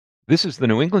This is the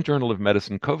New England Journal of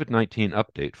Medicine COVID-19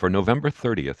 update for November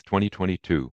 30th,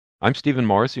 2022. I'm Stephen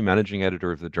Morrissey, managing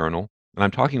editor of the journal, and I'm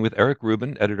talking with Eric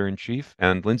Rubin, editor-in-chief,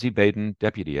 and Lindsay Baden,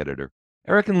 deputy editor.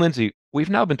 Eric and Lindsay, we've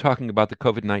now been talking about the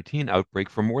COVID-19 outbreak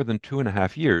for more than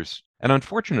 2.5 years, and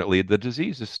unfortunately, the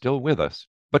disease is still with us.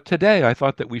 But today, I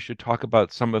thought that we should talk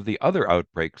about some of the other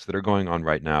outbreaks that are going on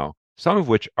right now, some of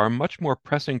which are much more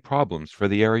pressing problems for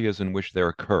the areas in which they're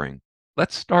occurring.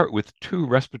 Let's start with two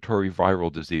respiratory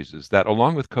viral diseases that,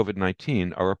 along with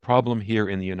COVID-19, are a problem here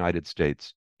in the United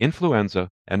States: influenza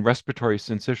and respiratory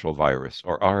syncytial virus,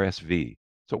 or RSV.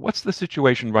 So what's the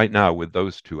situation right now with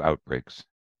those two outbreaks?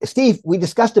 Steve, we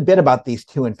discussed a bit about these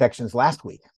two infections last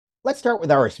week. Let's start with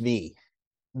RSV.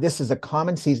 This is a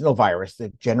common seasonal virus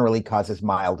that generally causes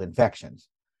mild infections.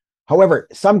 However,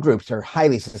 some groups are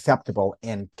highly susceptible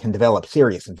and can develop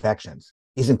serious infections.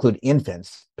 These include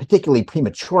infants, particularly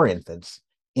premature infants,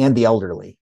 and the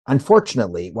elderly.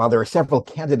 Unfortunately, while there are several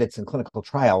candidates in clinical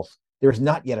trials, there is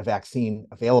not yet a vaccine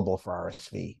available for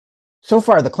RSV. So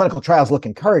far, the clinical trials look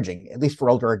encouraging, at least for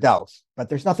older adults, but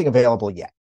there's nothing available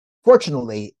yet.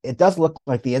 Fortunately, it does look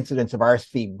like the incidence of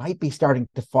RSV might be starting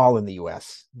to fall in the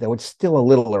US, though it's still a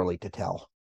little early to tell.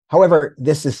 However,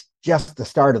 this is just the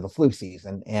start of the flu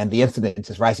season, and the incidence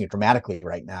is rising dramatically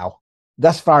right now.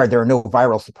 Thus far, there are no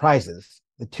viral surprises.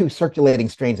 The two circulating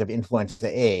strains of influenza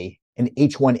A, an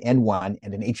H1N1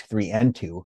 and an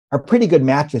H3N2, are pretty good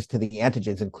matches to the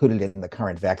antigens included in the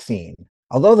current vaccine.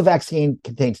 Although the vaccine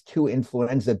contains two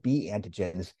influenza B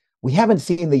antigens, we haven't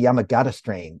seen the Yamagata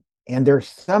strain, and there's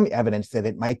some evidence that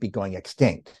it might be going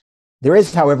extinct. There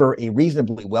is, however, a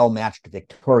reasonably well-matched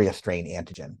Victoria strain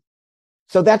antigen.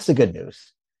 So that's the good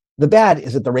news. The bad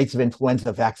is that the rates of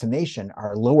influenza vaccination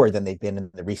are lower than they've been in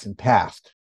the recent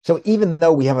past. So even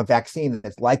though we have a vaccine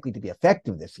that's likely to be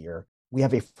effective this year, we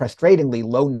have a frustratingly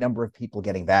low number of people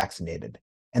getting vaccinated,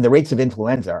 and the rates of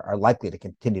influenza are likely to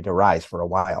continue to rise for a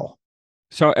while.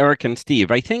 So, Eric and Steve,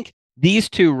 I think these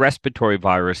two respiratory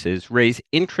viruses raise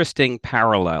interesting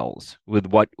parallels with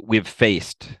what we've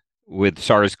faced with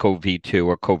SARS-CoV-2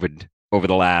 or COVID over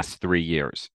the last 3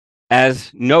 years.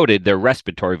 As noted, they're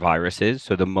respiratory viruses,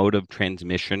 so the mode of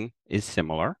transmission is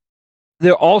similar.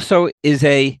 There also is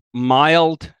a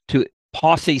mild to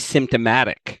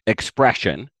paucisymptomatic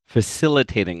expression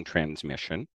facilitating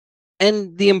transmission,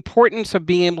 and the importance of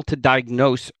being able to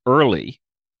diagnose early,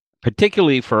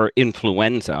 particularly for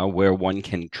influenza, where one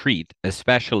can treat,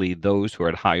 especially those who are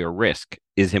at higher risk,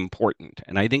 is important.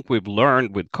 And I think we've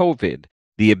learned with COVID,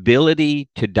 the ability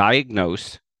to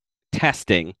diagnose,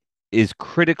 testing, is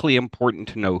critically important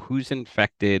to know who's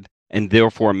infected and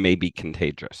therefore may be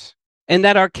contagious. And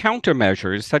that our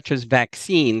countermeasures, such as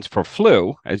vaccines for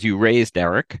flu, as you raised,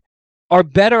 Eric, are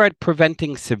better at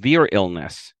preventing severe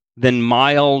illness than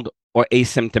mild or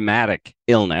asymptomatic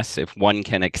illness, if one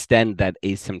can extend that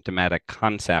asymptomatic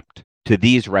concept to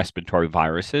these respiratory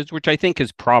viruses, which I think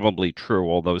is probably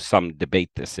true, although some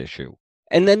debate this issue.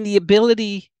 And then the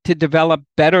ability to develop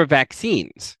better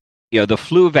vaccines. The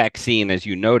flu vaccine, as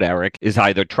you note, Eric, is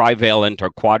either trivalent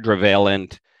or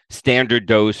quadrivalent, standard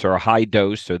dose or high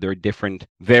dose, so there are different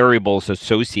variables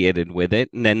associated with it.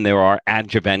 And then there are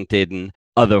adjuvanted and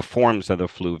other forms of the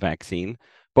flu vaccine.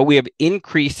 But we have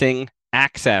increasing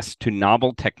access to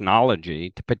novel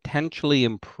technology to potentially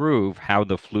improve how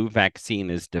the flu vaccine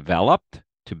is developed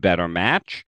to better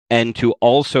match and to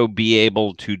also be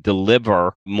able to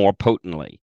deliver more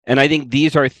potently. And I think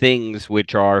these are things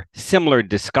which are similar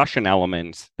discussion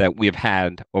elements that we've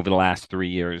had over the last 3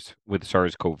 years with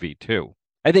SARS-CoV-2.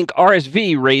 I think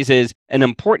RSV raises an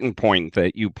important point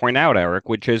that you point out, Eric,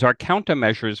 which is our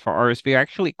countermeasures for RSV are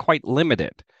actually quite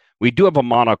limited. We do have a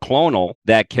monoclonal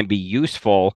that can be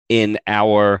useful in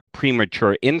our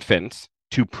premature infants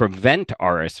to prevent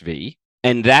RSV,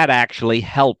 and that actually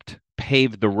helped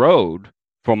pave the road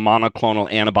for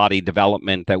monoclonal antibody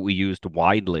development that we used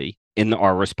widely in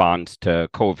our response to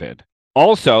COVID.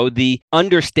 Also, the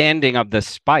understanding of the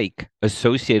spike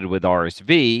associated with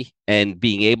RSV and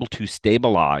being able to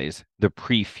stabilize the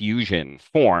pre-fusion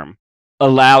form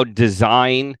allowed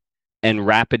design and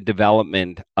rapid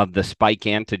development of the spike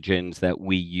antigens that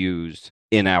we use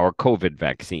in our COVID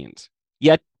vaccines.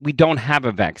 Yet, we don't have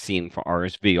a vaccine for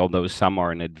RSV, although some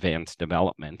are in advanced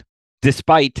development,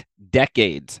 despite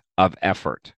decades of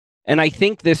effort. And I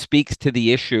think this speaks to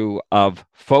the issue of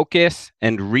focus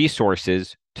and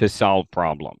resources to solve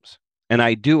problems. And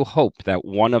I do hope that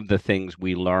one of the things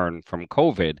we learn from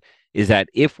COVID is that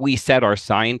if we set our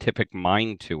scientific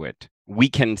mind to it, we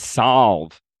can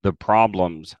solve the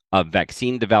problems of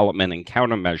vaccine development and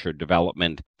countermeasure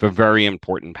development for very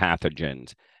important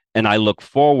pathogens. And I look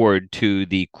forward to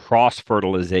the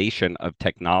cross-fertilization of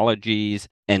technologies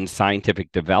and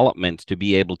scientific developments to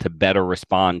be able to better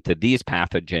respond to these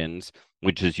pathogens,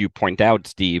 which, as you point out,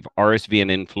 Steve, RSV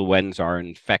and influenza are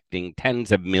infecting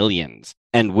tens of millions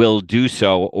and will do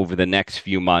so over the next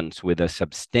few months with a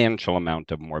substantial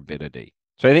amount of morbidity.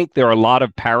 So I think there are a lot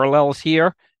of parallels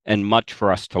here and much for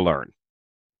us to learn.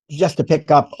 Just to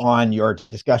pick up on your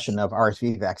discussion of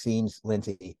RSV vaccines,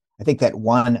 Lindsay, I think that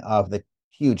one of the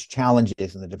huge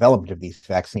challenges in the development of these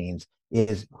vaccines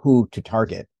is who to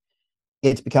target.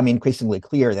 It's becoming increasingly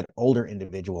clear that older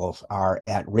individuals are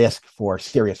at risk for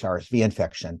serious RSV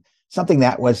infection, something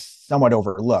that was somewhat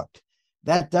overlooked.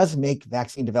 That does make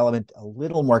vaccine development a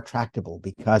little more tractable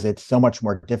because it's so much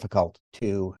more difficult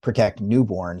to protect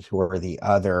newborns, who are the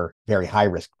other very high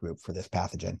risk group for this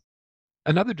pathogen.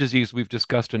 Another disease we've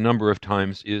discussed a number of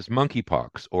times is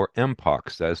monkeypox, or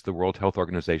Mpox, as the World Health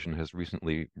Organization has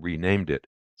recently renamed it.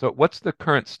 So what's the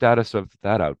current status of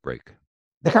that outbreak?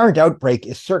 The current outbreak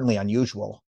is certainly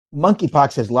unusual.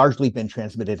 Monkeypox has largely been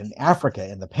transmitted in Africa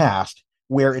in the past,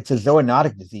 where it's a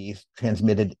zoonotic disease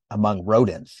transmitted among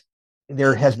rodents.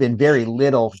 There has been very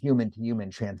little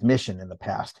human-to-human transmission in the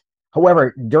past.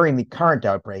 However, during the current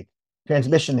outbreak,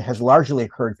 transmission has largely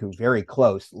occurred through very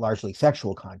close, largely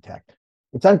sexual contact.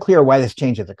 It's unclear why this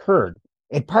change has occurred,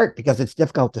 in part because it's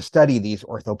difficult to study these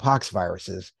orthopox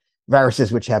viruses,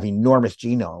 viruses which have enormous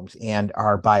genomes and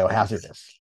are biohazardous.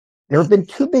 There have been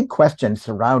two big questions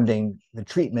surrounding the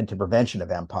treatment and prevention of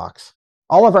Mpox.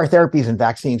 All of our therapies and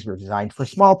vaccines were designed for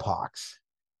smallpox.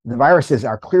 The viruses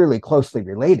are clearly closely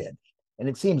related, and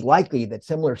it seems likely that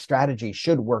similar strategies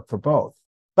should work for both.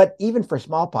 But even for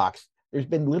smallpox, there's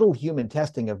been little human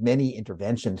testing of many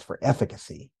interventions for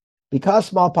efficacy. Because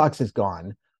smallpox is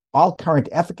gone, all current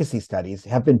efficacy studies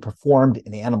have been performed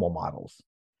in animal models.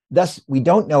 Thus, we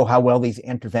don't know how well these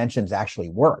interventions actually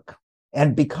work.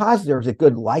 And because there's a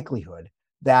good likelihood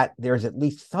that there's at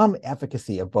least some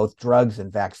efficacy of both drugs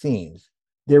and vaccines,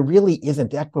 there really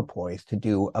isn't equipoise to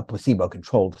do a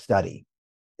placebo-controlled study.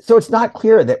 So it's not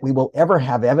clear that we will ever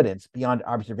have evidence beyond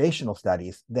observational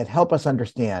studies that help us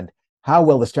understand how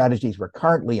well the strategies we're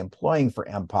currently employing for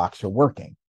Mpox are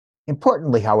working.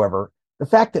 Importantly, however, the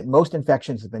fact that most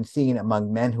infections have been seen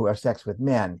among men who have sex with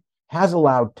men has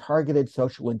allowed targeted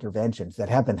social interventions that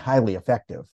have been highly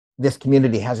effective. This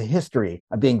community has a history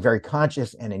of being very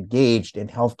conscious and engaged in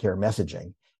healthcare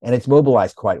messaging, and it's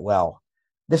mobilized quite well.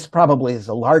 This probably is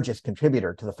the largest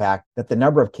contributor to the fact that the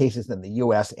number of cases in the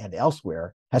US and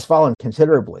elsewhere has fallen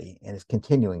considerably and is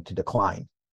continuing to decline.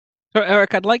 So,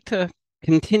 Eric, I'd like to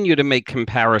continue to make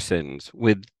comparisons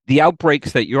with the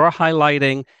outbreaks that you're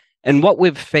highlighting and what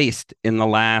we've faced in the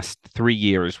last 3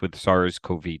 years with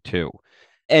SARS-CoV-2.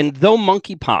 And though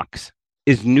monkeypox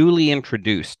is newly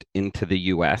introduced into the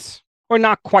US, or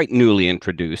not quite newly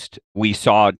introduced, we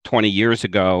saw 20 years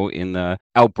ago in the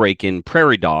outbreak in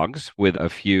prairie dogs with a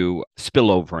few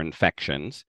spillover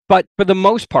infections. But for the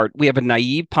most part, we have a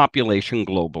naive population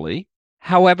globally.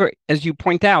 However, as you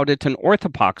point out, it's an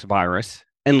orthopox virus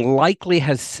and likely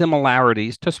has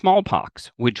similarities to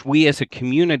smallpox, which we as a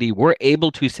community were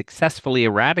able to successfully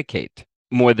eradicate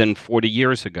more than 40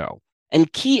 years ago.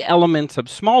 And key elements of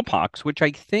smallpox, which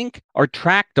I think are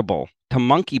tractable to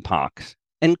monkeypox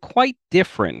and quite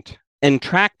different and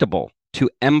tractable to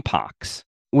Mpox,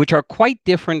 which are quite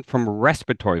different from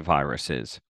respiratory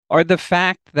viruses, are the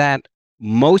fact that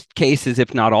most cases,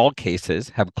 if not all cases,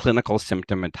 have clinical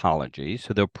symptomatology.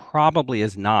 So there probably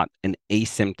is not an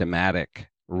asymptomatic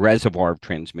reservoir of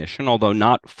transmission, although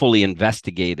not fully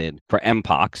investigated for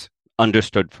Mpox,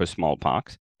 understood for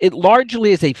smallpox. It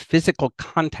largely is a physical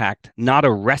contact, not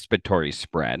a respiratory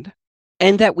spread,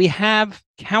 and that we have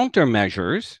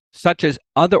countermeasures, such as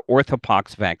other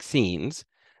orthopox vaccines,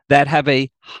 that have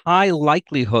a high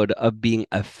likelihood of being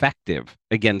effective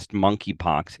against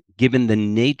monkeypox, given the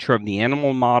nature of the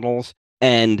animal models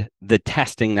and the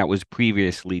testing that was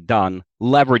previously done,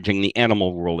 leveraging the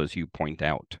animal rule, as you point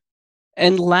out.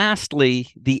 And lastly,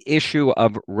 the issue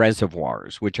of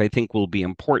reservoirs, which I think will be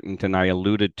important, and I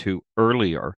alluded to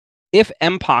earlier. If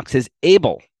Mpox is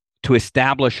able to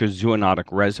establish a zoonotic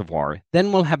reservoir,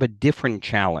 then we'll have a different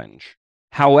challenge.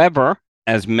 However,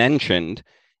 as mentioned,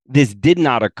 this did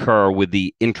not occur with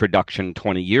the introduction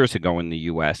 20 years ago in the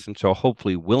US, and so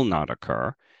hopefully will not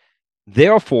occur.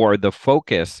 Therefore, the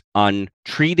focus on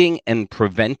treating and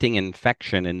preventing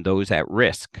infection in those at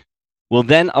risk will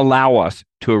then allow us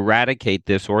to eradicate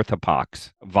this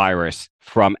orthopox virus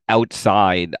from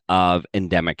outside of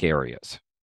endemic areas.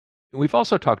 We've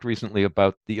also talked recently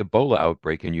about the Ebola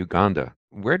outbreak in Uganda.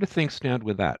 Where do things stand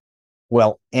with that?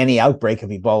 Well, any outbreak of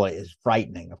Ebola is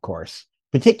frightening, of course.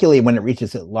 particularly when it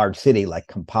reaches a large city like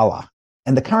Kampala.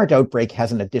 And the current outbreak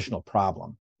has an additional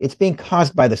problem. It's being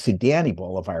caused by the Sudan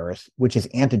Ebola virus, which is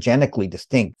antigenically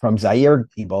distinct from Zaire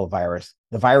Ebola virus,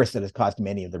 the virus that has caused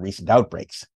many of the recent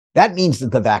outbreaks. That means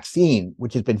that the vaccine,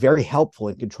 which has been very helpful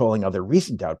in controlling other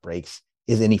recent outbreaks,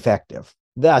 is ineffective.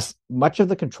 Thus, much of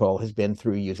the control has been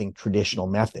through using traditional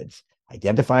methods,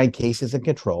 identifying cases and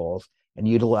controls, and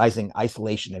utilizing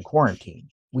isolation and quarantine.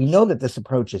 We know that this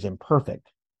approach is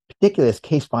imperfect, particularly as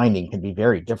case finding can be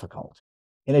very difficult.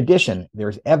 In addition,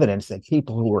 there's evidence that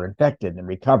people who were infected and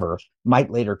recover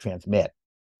might later transmit.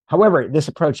 However, this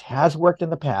approach has worked in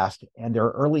the past, and there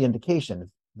are early indications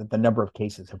that the number of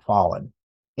cases have fallen.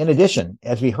 In addition,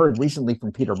 as we heard recently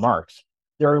from Peter Marks,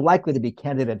 there are likely to be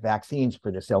candidate vaccines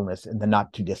for this illness in the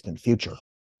not too distant future.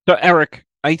 So, Eric,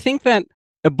 I think that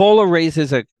Ebola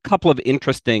raises a couple of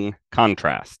interesting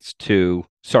contrasts to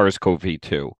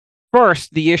SARS-CoV-2.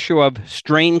 First, the issue of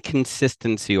strain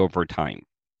consistency over time.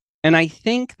 And I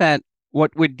think that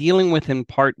what we're dealing with in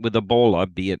part with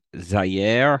Ebola, be it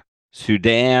Zaire,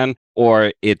 Sudan,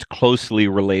 or its closely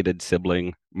related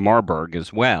sibling Marburg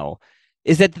as well,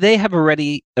 is that they have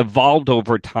already evolved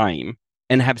over time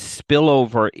and have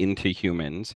spillover into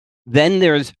humans. Then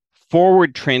there's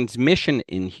forward transmission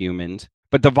in humans,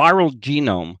 but the viral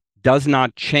genome does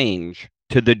not change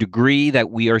to the degree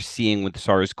that we are seeing with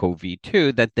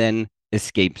SARS-CoV-2 that then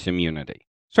escapes immunity.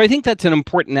 So I think that's an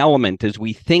important element as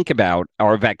we think about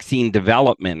our vaccine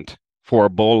development for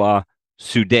Ebola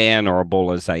Sudan or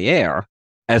Ebola Zaire,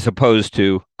 as opposed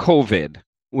to COVID,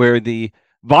 where the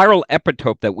viral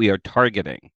epitope that we are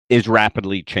targeting is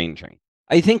rapidly changing.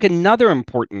 I think another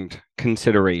important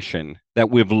consideration that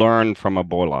we've learned from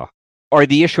Ebola are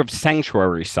the issue of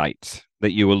sanctuary sites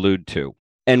that you allude to.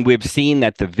 And we've seen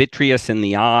that the vitreous in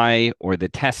the eye or the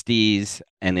testes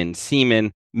and in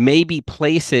semen may be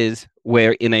places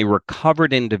where in a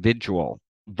recovered individual,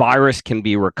 virus can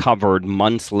be recovered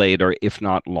months later, if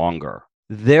not longer.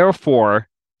 Therefore,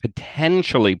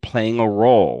 potentially playing a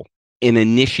role in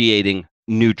initiating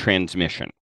new transmission.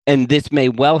 And this may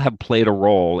well have played a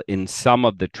role in some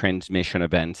of the transmission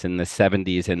events in the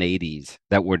 70s and 80s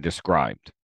that were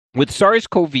described. With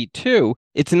SARS-CoV-2,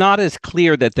 it's not as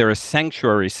clear that there are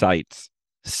sanctuary sites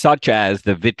such as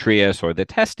the vitreous or the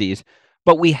testes,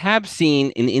 but we have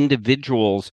seen in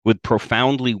individuals with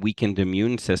profoundly weakened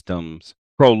immune systems,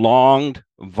 prolonged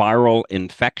viral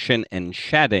infection and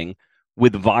shedding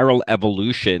with viral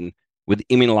evolution with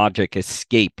immunologic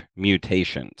escape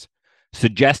mutations,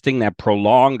 suggesting that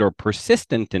prolonged or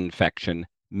persistent infection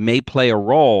may play a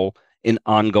role in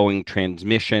ongoing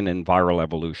transmission and viral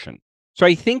evolution. So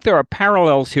I think there are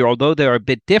parallels here, although they're a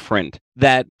bit different,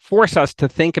 that force us to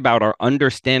think about our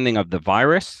understanding of the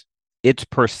virus, its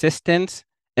persistence,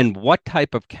 and what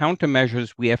type of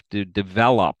countermeasures we have to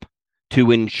develop to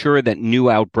ensure that new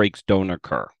outbreaks don't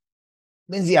occur.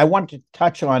 Lindsay, I want to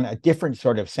touch on a different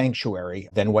sort of sanctuary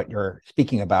than what you're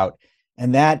speaking about,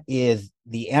 and that is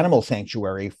the animal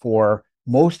sanctuary for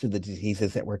most of the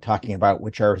diseases that we're talking about,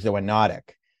 which are zoonotic.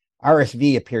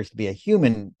 RSV appears to be a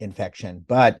human infection,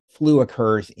 but flu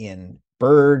occurs in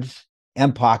birds,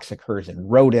 Mpox occurs in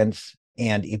rodents,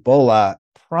 and Ebola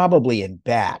probably in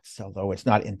bats, although it's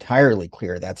not entirely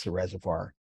clear that's the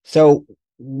reservoir. So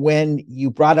when you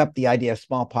brought up the idea of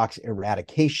smallpox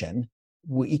eradication,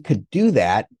 we could do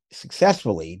that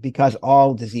successfully because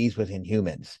all disease was in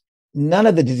humans. None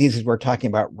of the diseases we're talking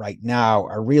about right now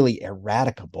are really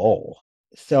eradicable.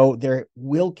 So there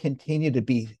will continue to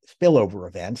be spillover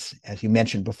events, as you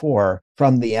mentioned before,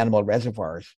 from the animal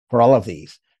reservoirs for all of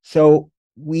these. So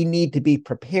we need to be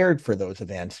prepared for those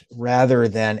events rather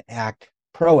than act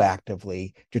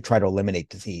proactively to try to eliminate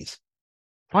disease.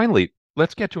 Finally,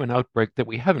 let's get to an outbreak that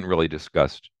we haven't really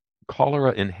discussed,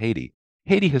 cholera in Haiti.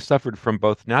 Haiti has suffered from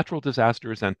both natural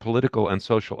disasters and political and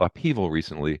social upheaval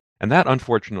recently, and that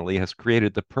unfortunately has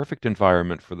created the perfect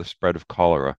environment for the spread of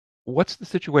cholera. What's the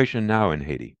situation now in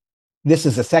Haiti? This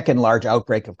is the second large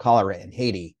outbreak of cholera in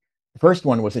Haiti. The first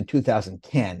one was in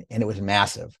 2010, and it was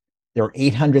massive. There were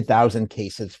 800,000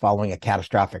 cases following a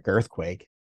catastrophic earthquake.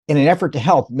 In an effort to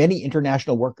help, many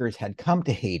international workers had come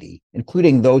to Haiti,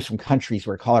 including those from countries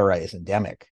where cholera is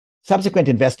endemic. Subsequent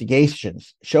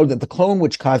investigations showed that the clone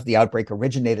which caused the outbreak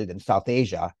originated in South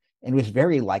Asia and was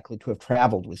very likely to have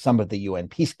traveled with some of the UN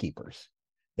peacekeepers.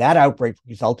 That outbreak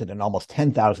resulted in almost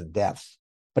 10,000 deaths.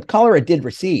 But cholera did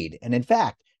recede, and in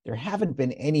fact, there haven't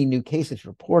been any new cases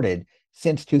reported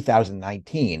since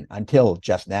 2019 until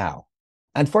just now.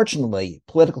 Unfortunately,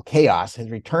 political chaos has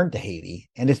returned to Haiti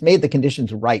and has made the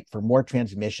conditions ripe for more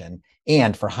transmission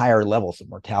and for higher levels of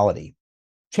mortality.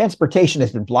 Transportation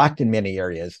has been blocked in many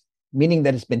areas, meaning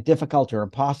that it's been difficult or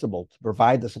impossible to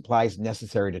provide the supplies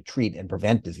necessary to treat and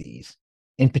prevent disease.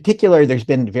 In particular, there's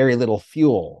been very little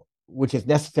fuel, which is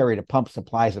necessary to pump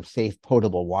supplies of safe,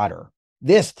 potable water.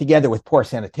 This, together with poor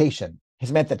sanitation,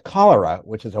 has meant that cholera,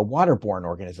 which is a waterborne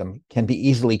organism, can be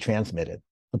easily transmitted.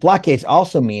 The blockades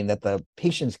also mean that the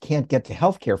patients can't get to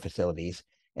healthcare facilities,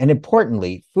 and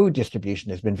importantly, food distribution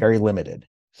has been very limited.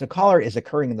 So cholera is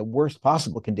occurring in the worst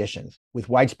possible conditions with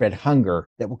widespread hunger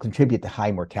that will contribute to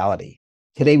high mortality.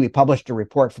 Today, we published a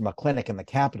report from a clinic in the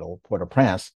capital,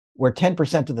 Port-au-Prince, where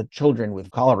 10% of the children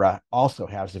with cholera also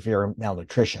have severe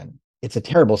malnutrition. It's a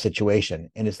terrible situation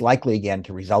and is likely again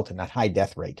to result in a high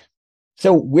death rate.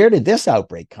 So where did this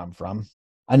outbreak come from?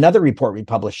 Another report we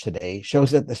published today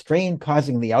shows that the strain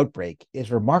causing the outbreak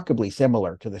is remarkably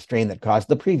similar to the strain that caused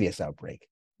the previous outbreak.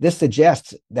 This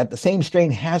suggests that the same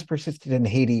strain has persisted in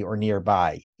Haiti or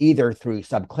nearby, either through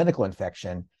subclinical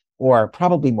infection or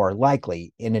probably more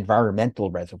likely in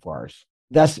environmental reservoirs.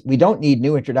 Thus, we don't need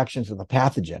new introductions of the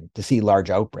pathogen to see large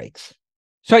outbreaks.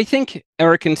 So I think,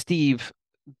 Eric and Steve,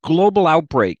 global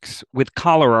outbreaks with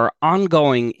cholera are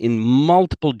ongoing in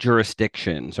multiple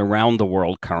jurisdictions around the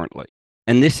world currently.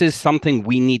 And this is something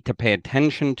we need to pay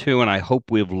attention to, and I hope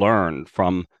we've learned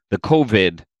from the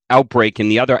COVID outbreak and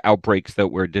the other outbreaks that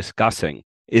we're discussing,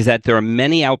 is that there are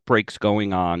many outbreaks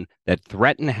going on that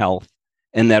threaten health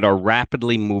and that are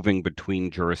rapidly moving between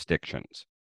jurisdictions.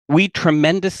 We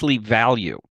tremendously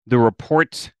value the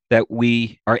reports that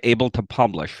we are able to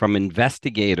publish from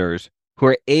investigators who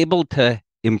are able to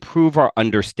improve our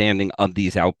understanding of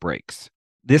these outbreaks.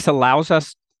 This allows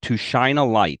us to shine a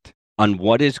light on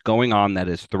what is going on that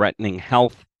is threatening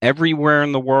health everywhere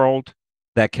in the world,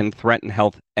 that can threaten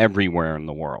health everywhere in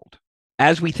the world.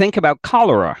 As we think about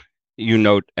cholera, you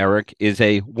note, Eric, is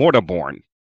a waterborne.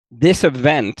 This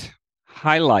event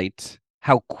highlights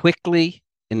how quickly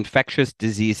infectious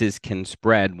diseases can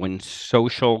spread when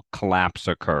social collapse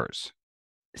occurs.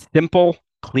 Simple,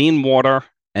 clean water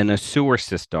and a sewer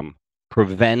system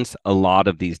prevents a lot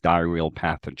of these diarrheal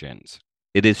pathogens.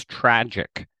 It is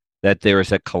tragic that there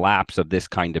is a collapse of this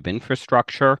kind of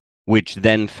infrastructure, which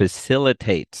then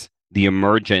facilitates the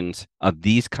emergence of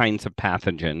these kinds of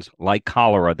pathogens like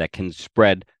cholera that can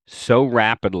spread so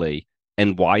rapidly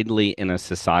and widely in a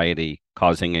society,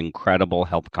 causing incredible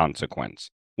health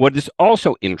consequence. What is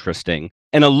also interesting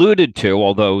and alluded to,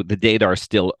 although the data are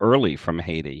still early from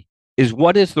Haiti, is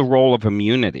what is the role of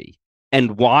immunity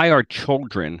and why are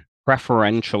children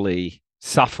preferentially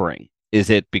suffering? Is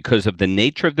it because of the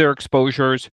nature of their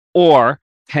exposures, or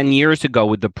 10 years ago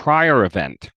with the prior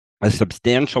event, a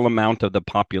substantial amount of the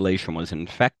population was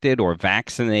infected or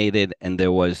vaccinated, and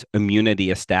there was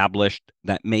immunity established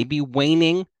that may be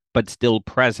waning, but still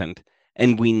present.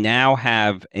 And we now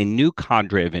have a new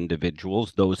cadre of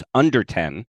individuals, those under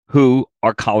 10, who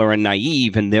are cholera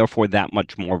naive and therefore that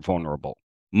much more vulnerable.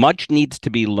 Much needs to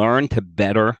be learned to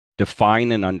better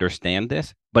define and understand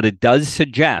this, but it does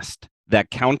suggest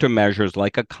that countermeasures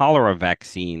like a cholera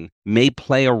vaccine may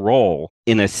play a role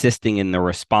in assisting in the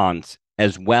response,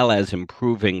 as well as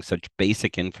improving such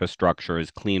basic infrastructure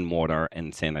as clean water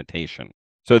and sanitation.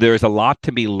 So there's a lot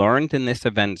to be learned in this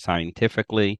event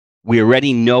scientifically. We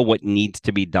already know what needs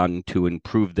to be done to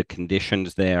improve the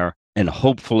conditions there, and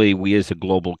hopefully we as a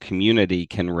global community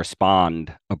can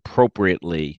respond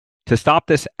appropriately to stop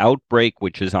this outbreak,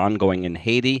 which is ongoing in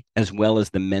Haiti, as well as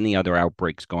the many other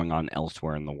outbreaks going on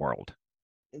elsewhere in the world.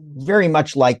 Very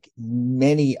much like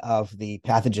many of the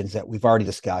pathogens that we've already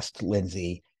discussed,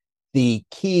 Lindsay, the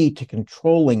key to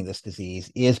controlling this disease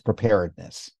is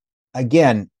preparedness.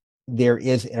 Again, there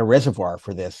is a reservoir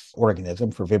for this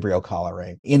organism, for Vibrio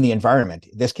cholerae, in the environment.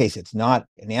 In this case, it's not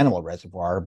an animal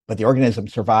reservoir, but the organism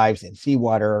survives in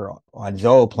seawater, on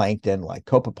zooplankton like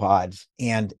copepods,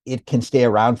 and it can stay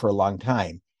around for a long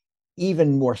time.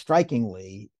 Even more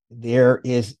strikingly, there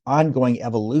is ongoing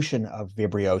evolution of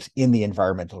Vibrios in the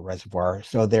environmental reservoir.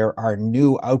 So there are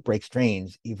new outbreak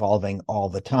strains evolving all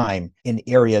the time in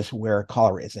areas where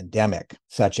cholera is endemic,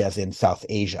 such as in South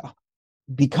Asia.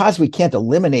 Because we can't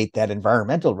eliminate that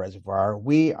environmental reservoir,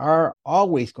 we are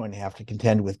always going to have to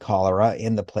contend with cholera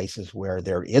in the places where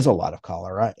there is a lot of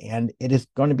cholera. And it is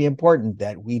going to be important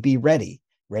that we be ready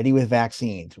with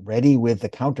vaccines, ready with the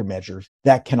countermeasures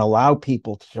that can allow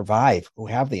people to survive who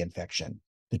have the infection.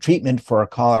 The treatment for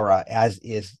cholera, as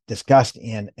is discussed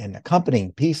in an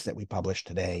accompanying piece that we published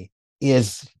today,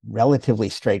 is relatively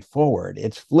straightforward.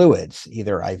 It's fluids,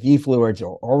 either IV fluids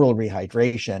or oral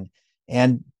rehydration,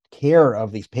 and care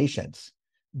of these patients.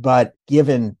 But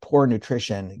given poor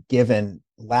nutrition, given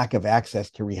lack of access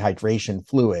to rehydration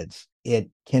fluids, it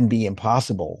can be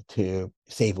impossible to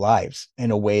save lives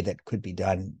in a way that could be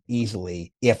done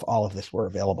easily if all of this were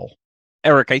available.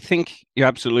 Eric, I think you're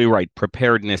absolutely right.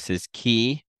 Preparedness is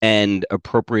key, and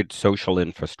appropriate social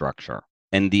infrastructure.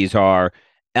 And these are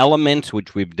elements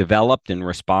which we've developed in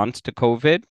response to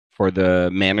COVID for the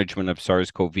management of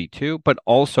SARS-CoV-2, but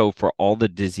also for all the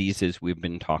diseases we've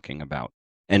been talking about.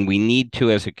 And we need to,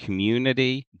 as a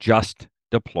community, just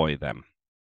deploy them.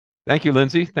 Thank you,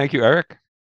 Lindsay. Thank you, Eric.